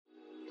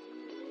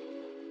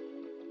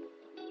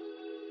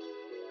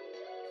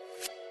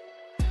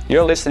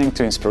You're listening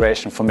to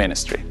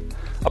Inspiration4Ministry,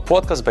 a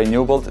podcast by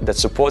Newbold that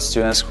supports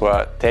students who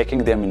are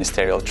taking their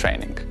ministerial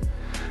training.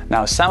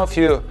 Now, some of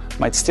you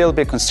might still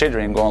be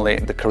considering only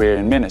the career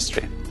in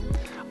ministry.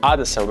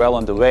 Others are well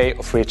on the way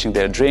of reaching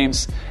their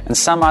dreams, and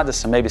some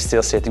others are maybe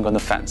still sitting on the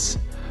fence.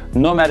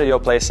 No matter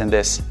your place in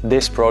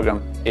this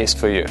program is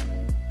for you.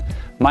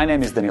 My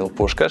name is Danilo,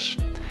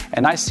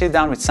 and I sit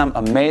down with some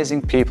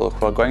amazing people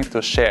who are going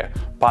to share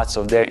parts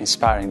of their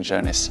inspiring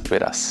journeys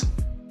with us.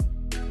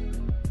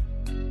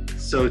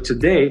 So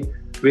today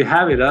we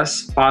have with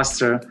us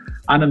Pastor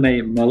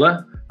Anne-May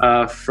Müller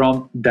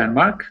from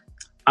Denmark.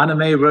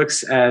 Anne-May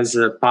works as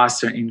a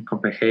pastor in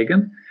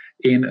Copenhagen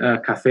in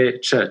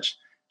Adventist Church.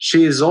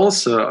 She is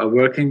also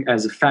working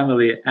as a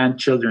Family and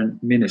Children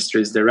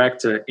Ministries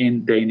Director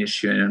in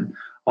Danish Union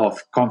of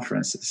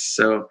Conferences.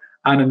 So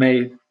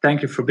Anne-May,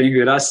 thank you for being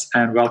with us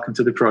and welcome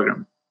to the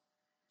program.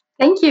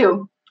 Thank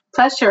you.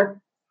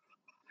 Pleasure.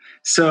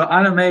 So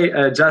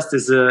Anne-May, just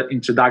as an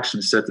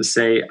introduction, so to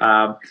say,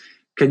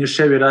 can you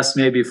share with us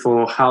maybe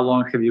for how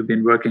long have you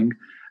been working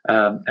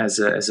as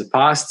a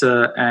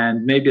pastor,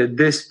 and maybe at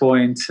this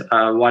point,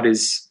 what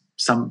is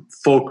some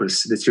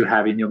focus that you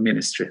have in your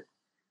ministry?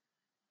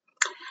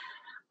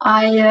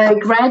 I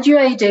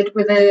graduated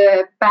with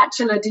a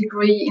bachelor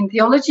degree in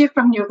theology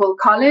from Newbold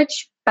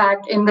College back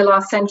in the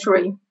last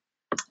century.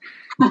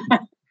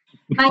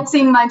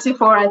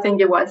 1994, I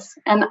think it was.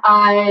 And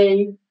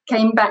I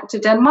came back to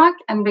Denmark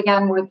and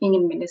began working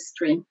in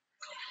ministry.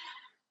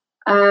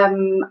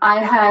 I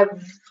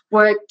have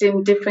worked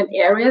in different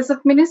areas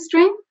of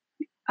ministry,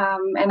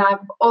 and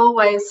I've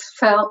always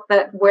felt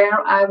that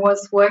where I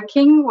was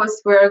working was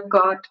where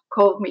God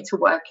called me to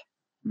work.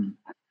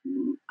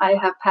 I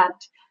have had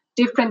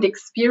different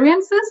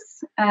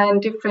experiences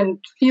and different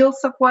fields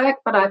of work,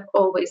 but I've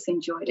always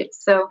enjoyed it.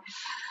 So,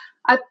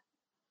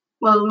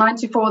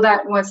 94,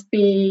 that must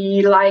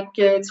be like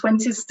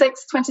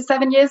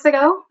 27 years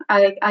ago,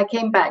 I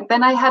came back.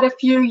 Then I had a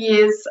few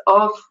years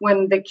off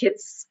when the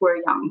kids were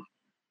young.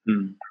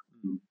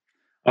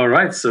 All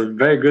right, so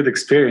very good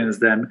experience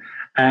then.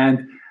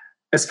 And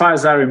as far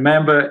as I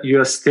remember,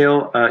 you're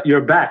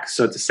back,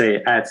 so to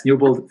say, at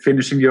Newbold,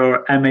 finishing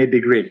your MA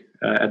degree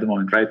at the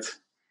moment, right?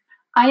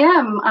 I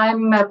am.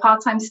 I'm a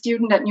part-time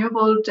student at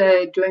Newbold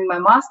doing my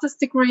master's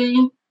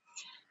degree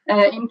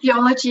in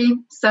theology.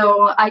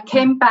 So I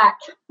came back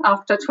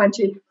after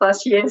 20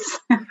 plus years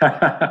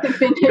to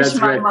finish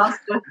my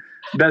master.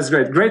 That's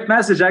great. Great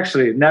message,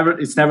 actually.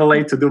 It's never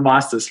late to do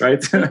masters,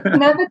 right?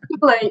 Never too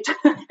late.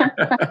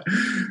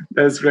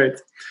 That's great.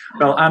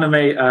 Well,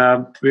 Anne-May,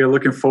 we are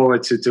looking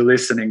forward to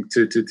listening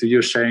to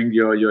you sharing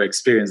your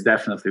experience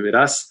definitely with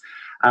us.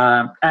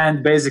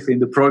 And basically in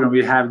the program,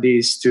 we have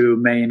these two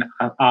main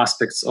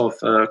aspects of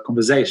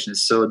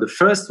conversations. So the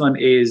first one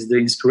is the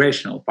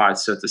inspirational part,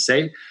 so to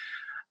say.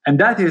 And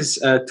that is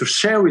to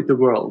share with the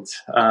world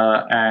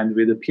and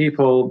with the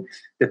people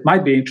that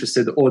might be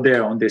interested or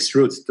there on this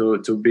route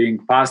to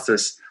being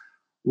pastors.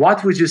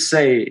 What would you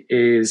say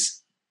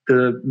is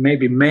the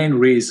maybe main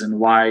reason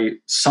why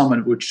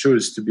someone would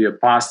choose to be a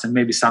pastor,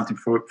 maybe something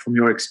from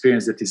your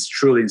experience that is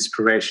truly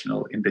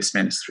inspirational in this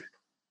ministry?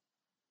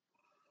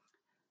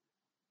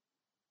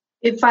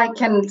 If I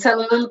can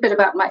tell a little bit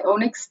about my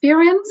own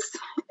experience,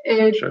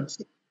 Sure.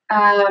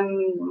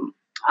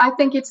 I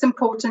think it's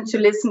important to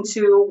listen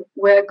to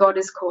where God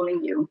is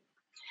calling you.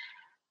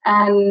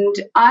 And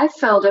I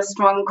felt a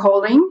strong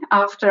calling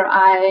after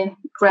I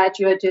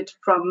graduated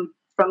from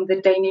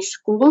the Danish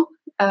school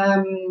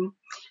and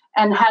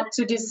had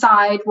to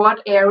decide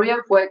what area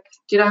of work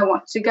did I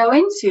want to go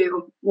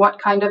into, what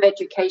kind of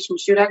education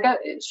should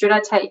I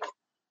take.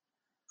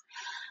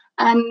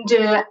 And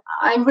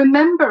I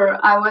remember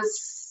I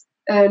was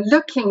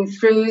looking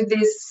through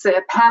this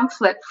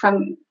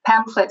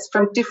pamphlets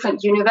from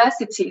different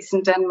universities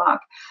in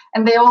Denmark,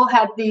 and they all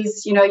had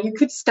these, you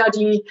could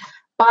study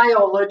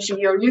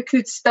biology or you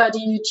could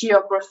study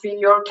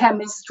geography or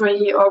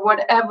chemistry or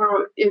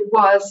whatever it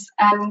was,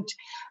 and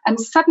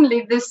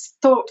suddenly this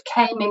thought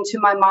came into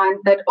my mind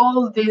that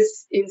all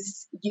this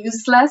is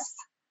useless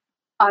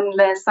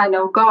unless I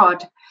know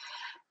God,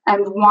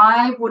 and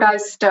why would I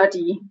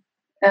study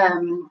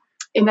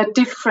in a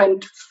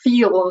different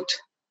field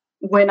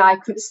when I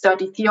could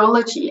study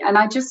theology? And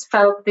I just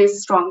felt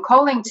this strong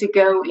calling to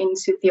go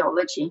into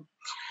theology.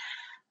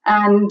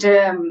 And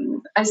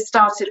I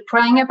started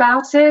praying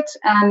about it,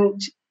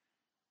 and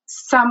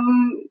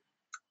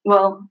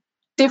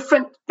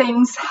different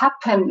things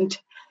happened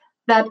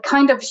that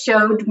kind of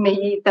showed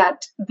me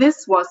that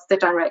this was the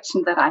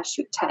direction that I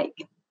should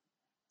take.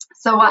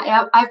 So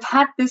I've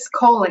had this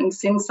calling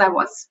since I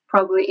was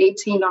probably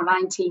 18 or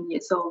 19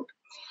 years old.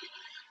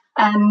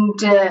 And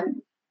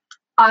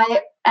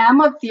I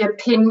am of the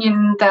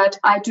opinion that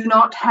I do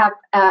not have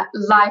a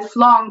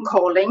lifelong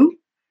calling.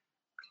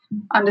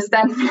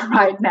 Understand me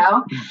right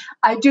now.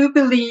 I do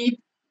believe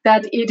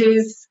that it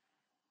is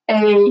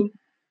a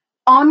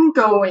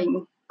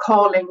ongoing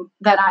calling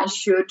that I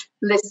should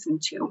listen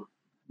to.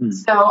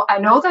 So I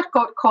know that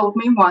God called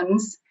me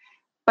once,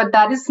 But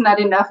that is not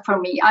enough for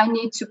me. I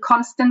need to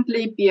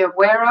constantly be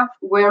aware of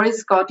where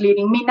is God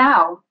leading me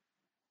now.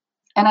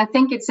 And I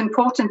think it's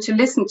important to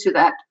listen to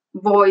that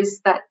voice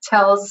that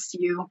tells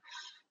you,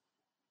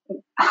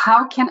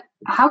 how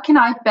can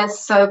I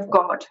best serve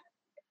God?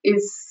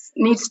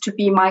 Needs to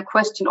be my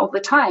question all the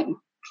time.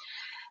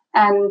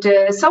 And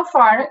so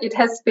far, it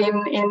has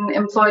been in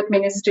employed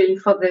ministry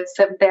for the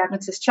Seventh-day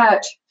Adventist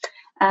Church.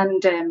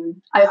 And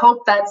I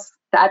hope that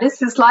is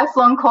his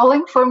lifelong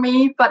calling for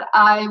me. But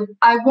I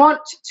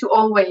want to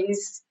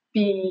always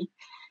be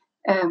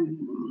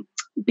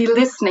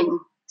listening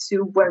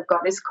to where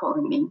God is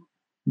calling me.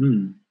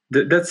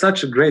 That's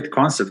such a great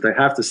concept. I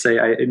have to say,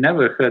 I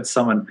never heard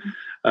someone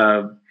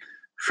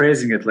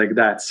phrasing it like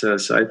that. So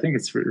I think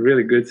it's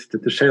really good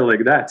to share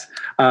like that.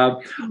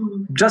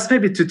 Just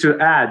maybe to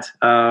add,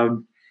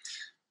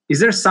 is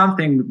there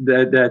something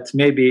that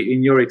maybe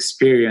in your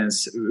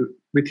experience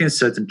within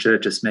certain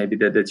churches maybe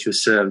that you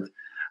served,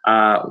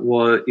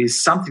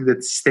 is something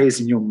that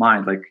stays in your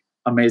mind, like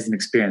amazing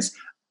experience?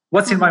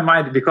 What's in my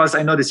mind, because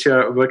I noticed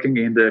you're working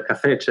in the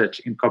Cafe Church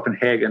in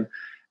Copenhagen.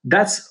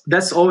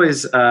 That's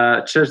always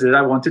a church that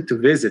I wanted to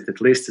visit,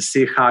 at least to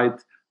see how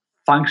it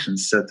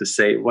functions, so to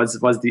say, was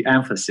the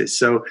emphasis.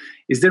 So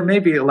is there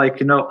maybe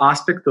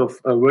aspect of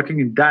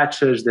working in that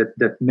church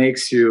that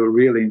makes you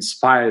really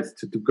inspired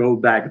to go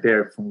back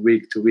there from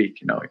week to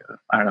week?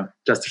 I don't know,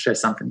 just to share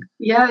something.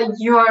 Yeah,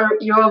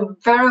 you're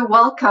very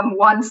welcome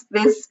once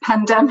this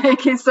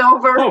pandemic is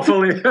over.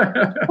 Hopefully.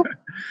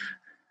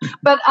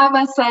 But I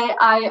must say,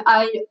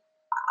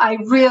 I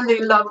really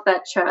love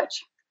that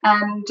church.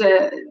 And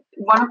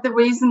one of the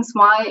reasons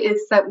why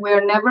is that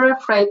we're never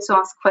afraid to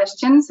ask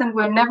questions, and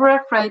we're never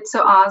afraid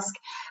to ask,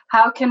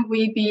 how can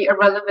we be a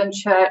relevant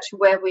church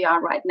where we are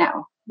right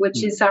now,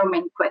 which is our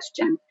main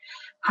question.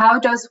 How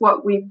does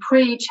what we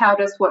preach, how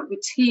does what we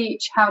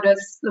teach, how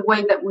does the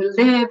way that we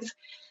live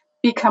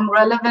become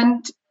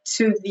relevant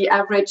to the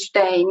average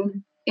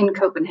Dane in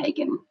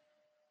Copenhagen?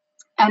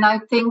 And I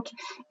think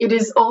it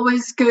is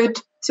always good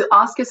to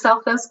ask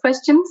yourself those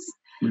questions.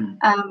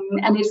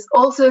 And it's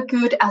also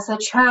good as a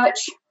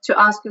church to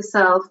ask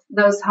yourself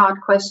those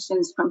hard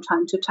questions from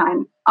time to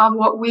time. Are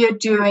what we are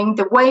doing,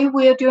 the way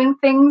we are doing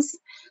things,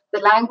 the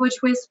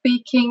language we're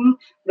speaking,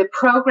 the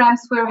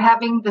programs we're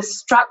having, the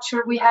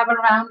structure we have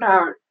around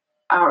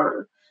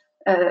our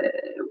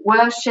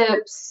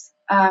worships,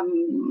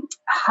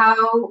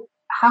 how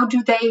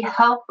do they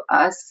help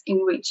us in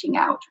reaching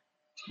out?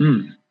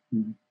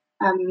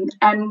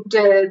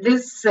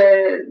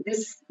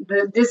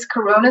 This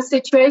Corona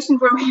situation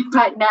we're in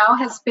right now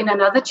has been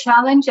another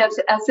challenge, as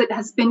it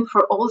has been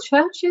for all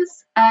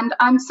churches. And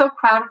I'm so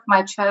proud of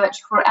my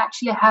church for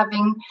actually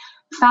having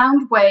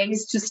found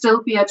ways to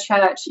still be a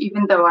church,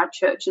 even though our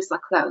churches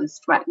are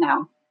closed right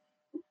now.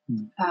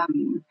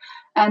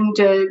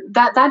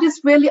 That is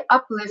really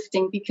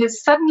uplifting,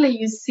 because suddenly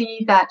you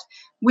see that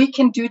we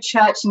can do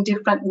church in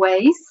different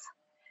ways.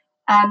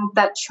 And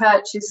that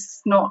church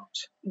is not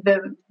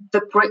the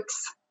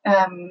bricks.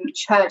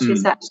 Church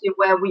is actually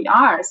where we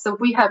are. So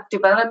we have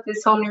developed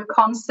this whole new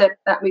concept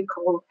that we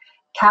call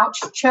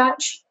couch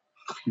church,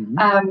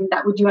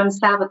 that we do on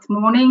Sabbath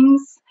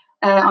mornings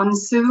on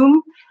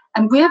Zoom.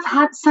 And we have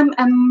had some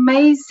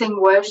amazing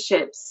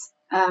worships,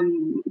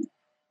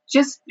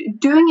 just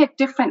doing it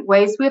different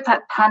ways. We've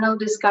had panel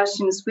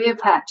discussions. We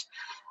have had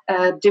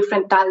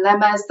different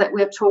dilemmas that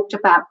we have talked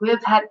about. We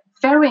have had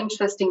very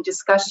interesting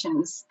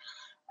discussions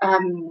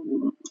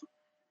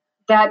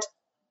that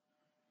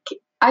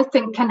I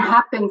think can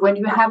happen when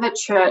you have a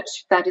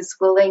church that is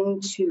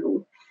willing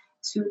to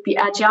be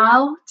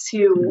agile,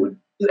 to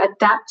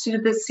adapt to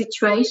the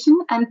situation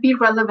and be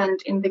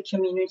relevant in the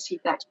community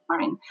that you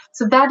are in.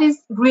 So that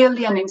is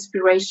really an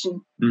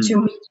inspiration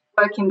to me to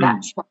work in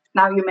that church.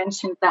 Now you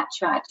mentioned that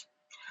church.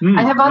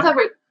 I have other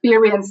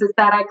experiences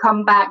that I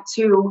come back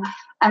to,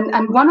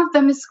 and one of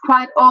them is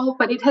quite old,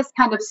 but it has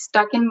kind of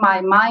stuck in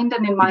my mind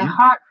and in my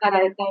heart that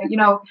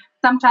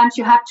sometimes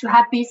you have to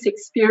have these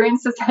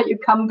experiences that you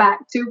come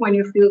back to when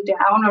you feel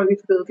down or you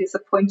feel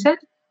disappointed.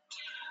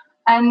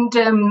 And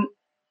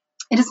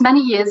it is many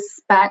years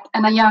back,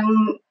 and a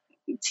young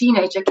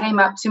teenager came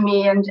up to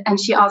me and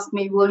she asked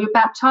me, "Will you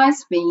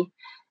baptize me?"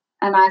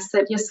 And I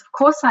said, "Yes, of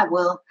course I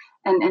will."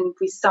 And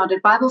we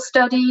started Bible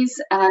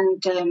studies,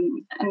 and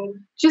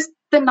just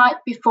the night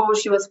before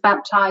she was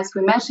baptized,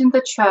 we met in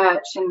the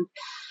church and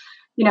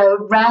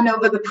ran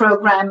over the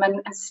program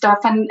and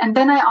stuff. And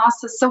then I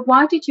asked her, "So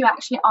why did you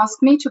actually ask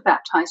me to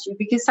baptize you?"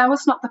 Because I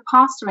was not the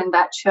pastor in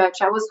that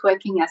church. I was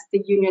working as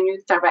the Union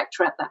Youth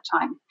Director at that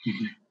time.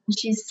 And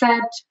she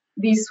said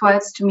these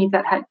words to me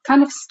that had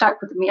kind of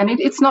stuck with me. And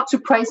it's not to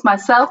praise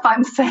myself.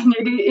 I'm saying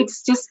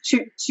it's just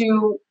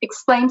to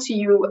explain to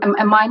you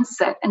a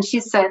mindset. And she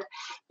said,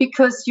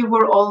 "Because you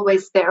were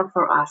always there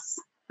for us."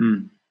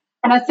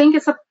 And I think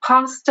as a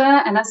pastor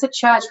and as a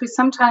church, we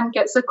sometimes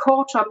get so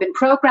caught up in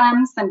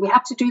programs and we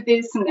have to do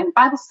this and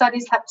Bible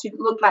studies have to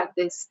look like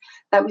this,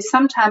 that we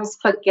sometimes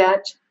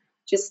forget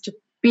just to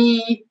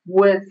be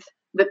with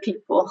the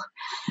people.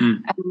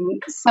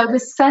 And so the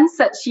sense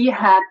that she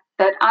had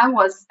that I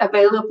was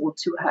available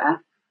to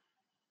her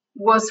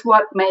was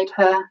what made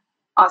her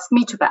ask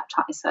me to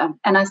baptize her.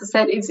 And as I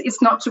said,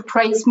 it's not to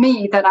praise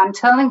me that I'm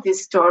telling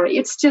this story.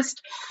 It's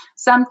just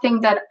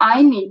something that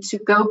I need to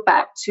go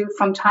back to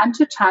from time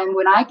to time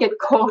when I get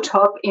caught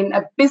up in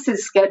a busy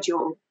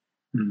schedule,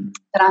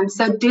 that I'm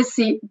so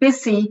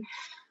busy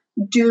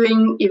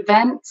doing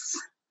events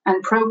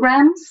and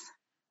programs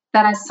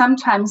that I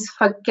sometimes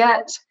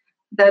forget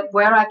that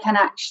where I can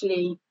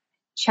actually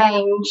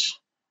change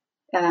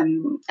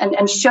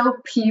and show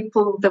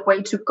people the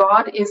way to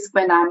God is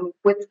when I'm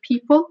with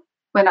people,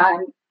 when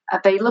I'm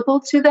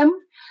available to them,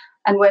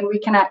 and when we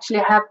can actually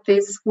have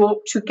this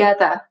walk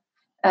together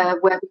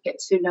where we get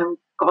to know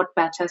God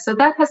better. So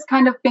that has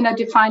kind of been a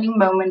defining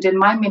moment in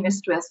my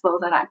ministry as well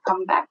that I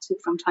come back to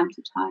from time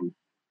to time.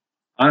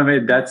 I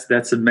mean,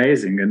 that's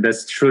amazing, and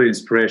that's truly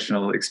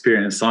inspirational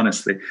experience,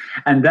 honestly.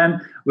 And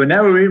then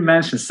whenever we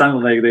mention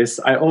something like this,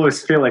 I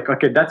always feel like,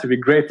 okay, that would be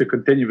great to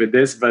continue with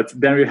this, but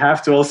then we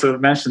have to also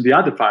mention the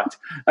other part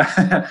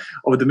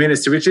of the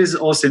ministry, which is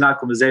also in our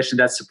conversation,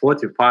 that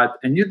supportive part.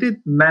 And you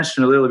did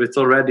mention a little bit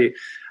already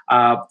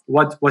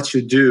what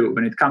you do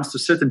when it comes to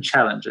certain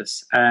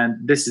challenges. And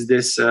this is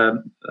this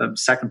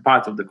second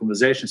part of the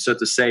conversation, so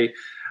to say.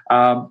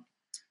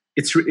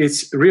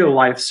 It's real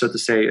life, so to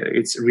say.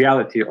 It's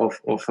reality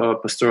of a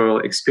pastoral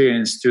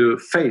experience to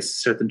face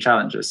certain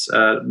challenges,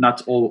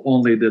 not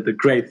only the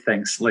great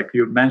things like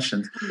you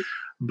mentioned.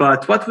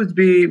 But what would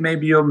be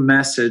maybe your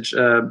message?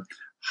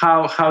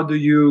 How do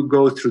you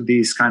go through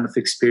these kind of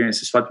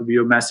experiences? What would be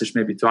your message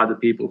maybe to other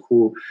people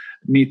who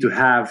need to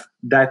have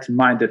that in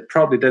mind, that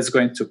probably that's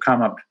going to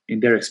come up in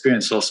their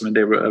experience also when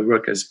they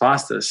work as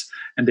pastors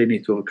and they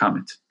need to overcome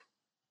it?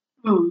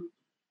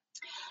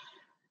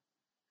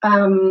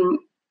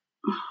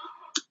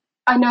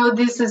 I know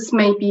this is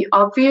maybe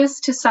obvious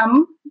to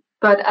some,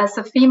 but as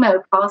a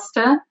female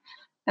pastor,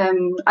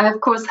 I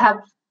of course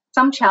have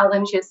some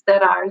challenges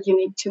that are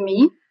unique to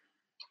me.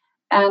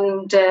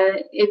 And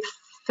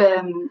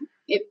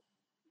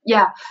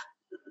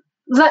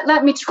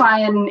let me try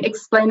and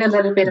explain a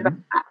little bit about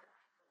that.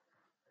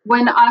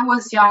 When I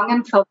was young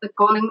and felt the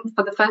calling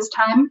for the first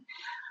time,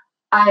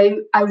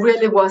 I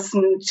really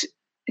wasn't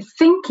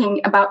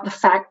thinking about the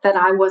fact that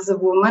I was a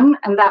woman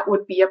and that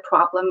would be a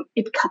problem.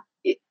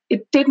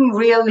 It didn't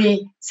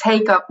really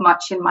take up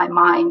much in my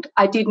mind.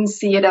 I didn't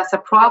see it as a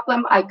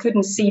problem. I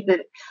couldn't see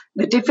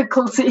the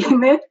difficulty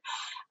in it,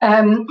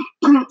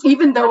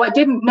 even though I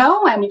didn't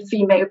know any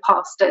female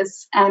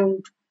pastors.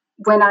 And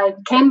when I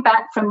came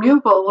back from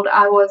Newbold,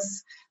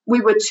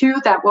 we were two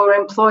that were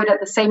employed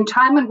at the same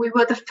time, and we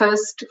were the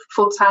first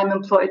full-time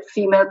employed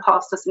female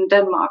pastors in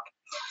Denmark.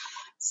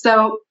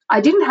 So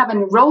I didn't have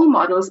any role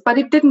models, but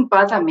it didn't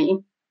bother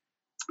me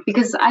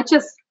because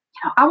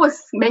I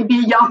was maybe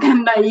young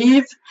and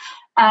naive,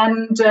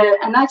 and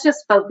I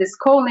just felt this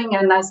calling,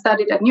 and I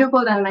studied at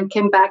Newbold, and I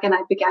came back and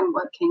I began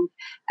working.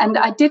 And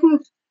I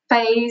didn't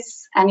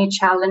face any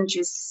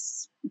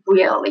challenges,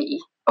 really.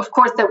 Of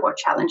course, there were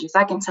challenges.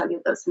 I can tell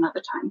you those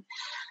another time.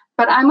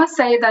 But I must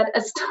say that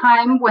as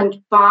time went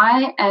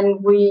by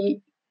and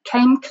we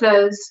came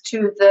close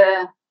to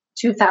the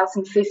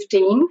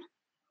 2015,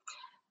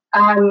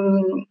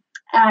 and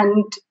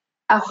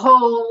a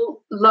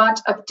whole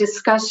lot of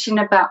discussion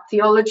about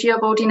theology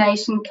of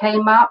ordination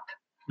came up.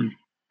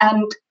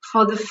 And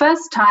for the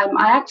first time,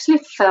 I actually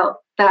felt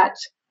that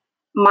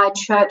my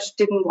church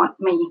didn't want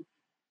me.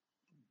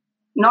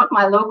 Not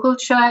my local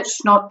church,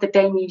 not the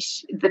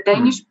Danish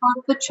part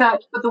of the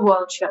church, but the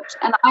world church.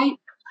 And I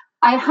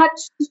had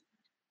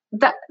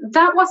that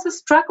was a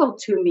struggle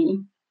to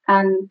me.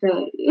 And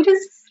it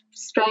is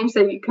strange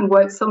that you can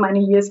work so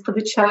many years for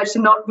the church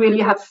and not really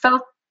have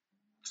felt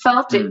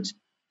it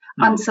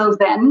until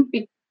then.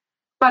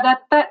 But at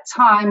that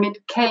time,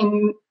 it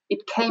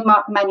came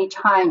up many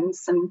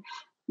times, and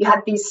you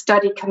had these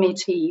study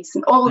committees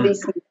and all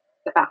these things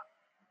about.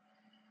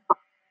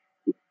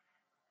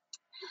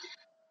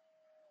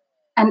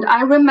 And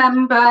I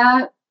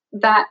remember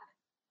that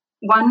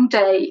one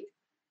day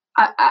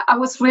I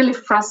was really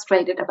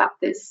frustrated about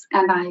this,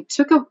 and I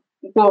took a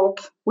walk,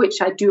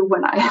 which I do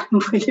when I am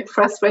really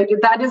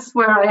frustrated. That is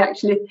where I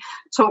actually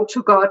talk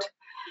to God.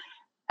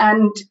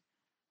 And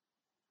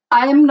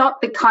I am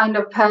not the kind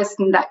of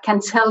person that can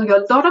tell you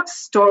a lot of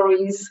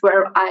stories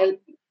where I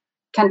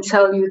can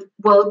tell you,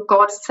 well,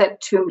 God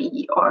said to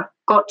me, or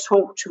God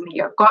talked to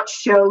me, or God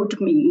showed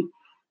me,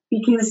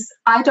 because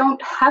I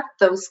don't have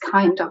those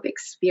kind of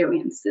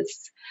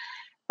experiences.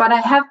 But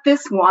I have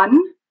this one,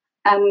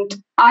 and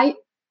I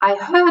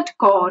heard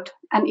God,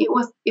 and it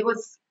was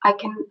I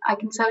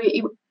can tell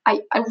you, I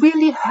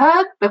really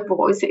heard the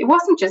voice. It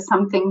wasn't just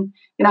something,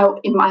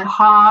 in my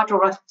heart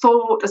or a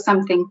thought or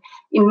something.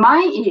 In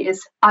my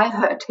ears, I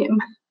heard him.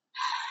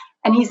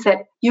 And he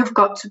said, "You've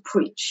got to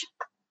preach."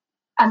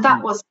 And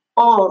that was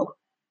all.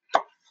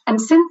 And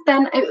since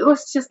then, it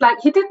was just like,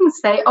 he didn't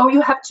say, "Oh,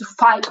 you have to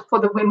fight for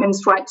the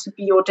women's right to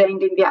be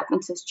ordained in the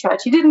Adventist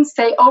Church." He didn't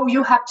say, "Oh,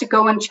 you have to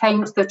go and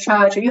change the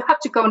church," or "You have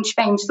to go and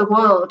change the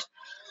world,"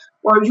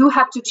 or "You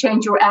have to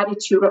change your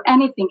attitude," or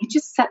anything. He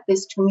just said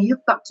this to me: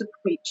 "You've got to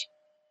preach."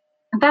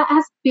 that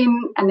has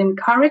been an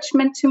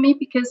encouragement to me,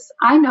 because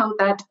I know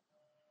that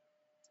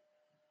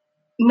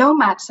no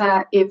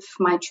matter if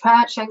my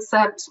church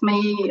accepts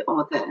me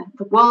or the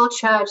world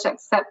church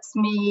accepts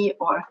me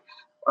or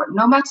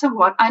no matter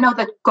what, I know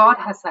that God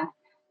has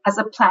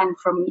a plan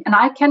for me, and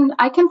I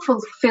can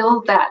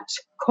fulfill that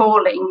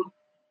calling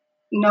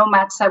no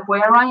matter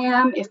where I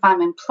am. If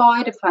I'm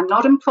employed, if I'm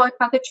not employed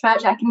by the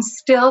church, I can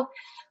still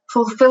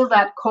fulfill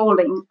that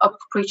calling of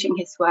preaching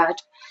His word.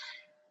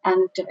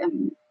 And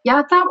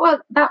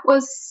that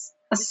was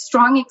a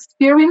strong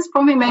experience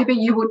for me. Maybe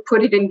you would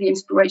put it in the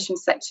inspiration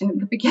section in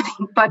the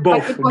beginning, but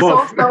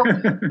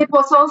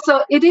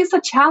it is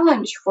a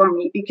challenge for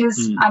me,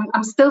 because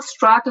I'm still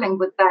struggling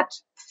with that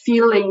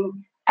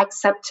feeling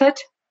accepted,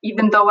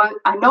 even though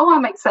I know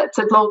I'm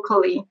accepted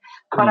locally,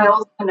 but I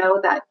also know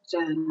that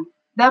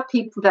there are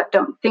people that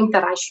don't think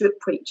that I should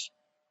preach,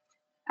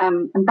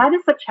 and that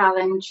is a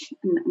challenge.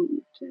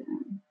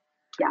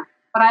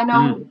 But I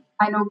know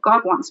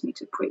God wants me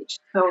to preach,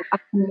 so I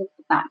can live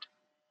with that.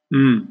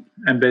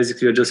 And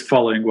basically, you're just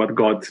following what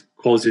God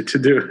calls you to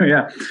do.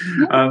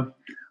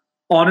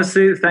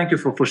 Honestly, thank you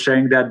for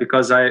sharing that,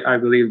 because I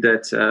believe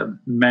that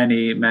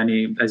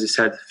many, as you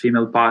said,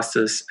 female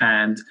pastors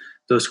and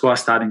those who are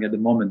studying at the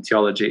moment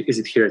theology, is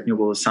it here at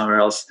Newbold or somewhere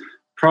else,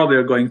 probably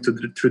are going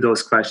through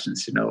those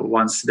questions.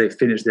 Once they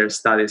finish their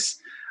studies,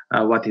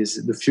 what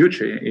is the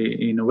future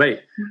in a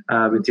way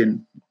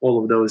within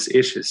all of those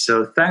issues.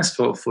 So thanks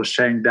for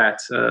sharing that,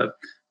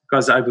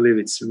 because I believe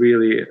it's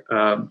really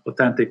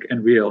authentic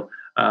and real,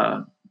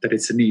 that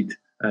it's a need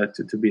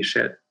to be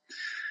shared.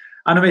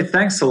 Anne-May,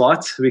 thanks a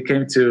lot. We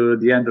came to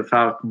the end of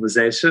our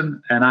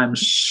conversation, and I'm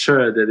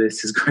sure that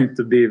this is going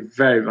to be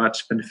very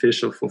much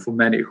beneficial for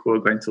many who are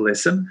going to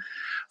listen.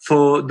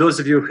 For those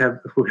of you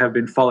who have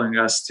been following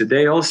us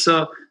today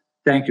also,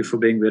 thank you for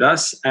being with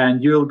us,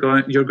 and you're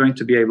going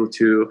to be able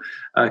to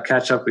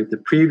catch up with the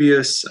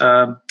previous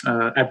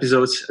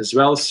episodes as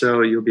well, so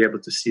you'll be able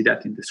to see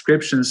that in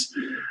descriptions.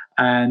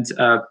 And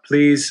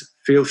please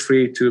feel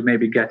free to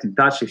maybe get in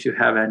touch if you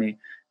have any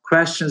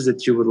questions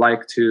that you would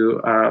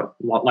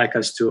like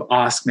us to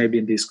ask maybe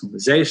in these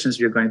conversations.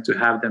 We're going to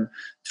have them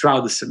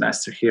throughout the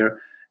semester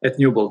here at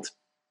Newbold.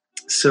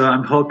 So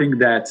I'm hoping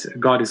that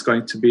God is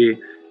going to be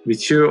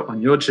with you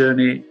on your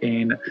journey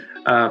in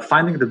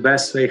finding the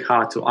best way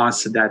how to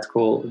answer that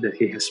call that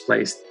He has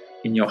placed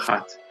in your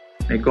heart.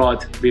 May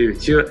God be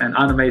with you. And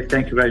Anne-May,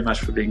 thank you very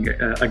much for being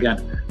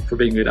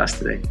with us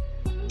today.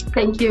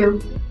 Thank you.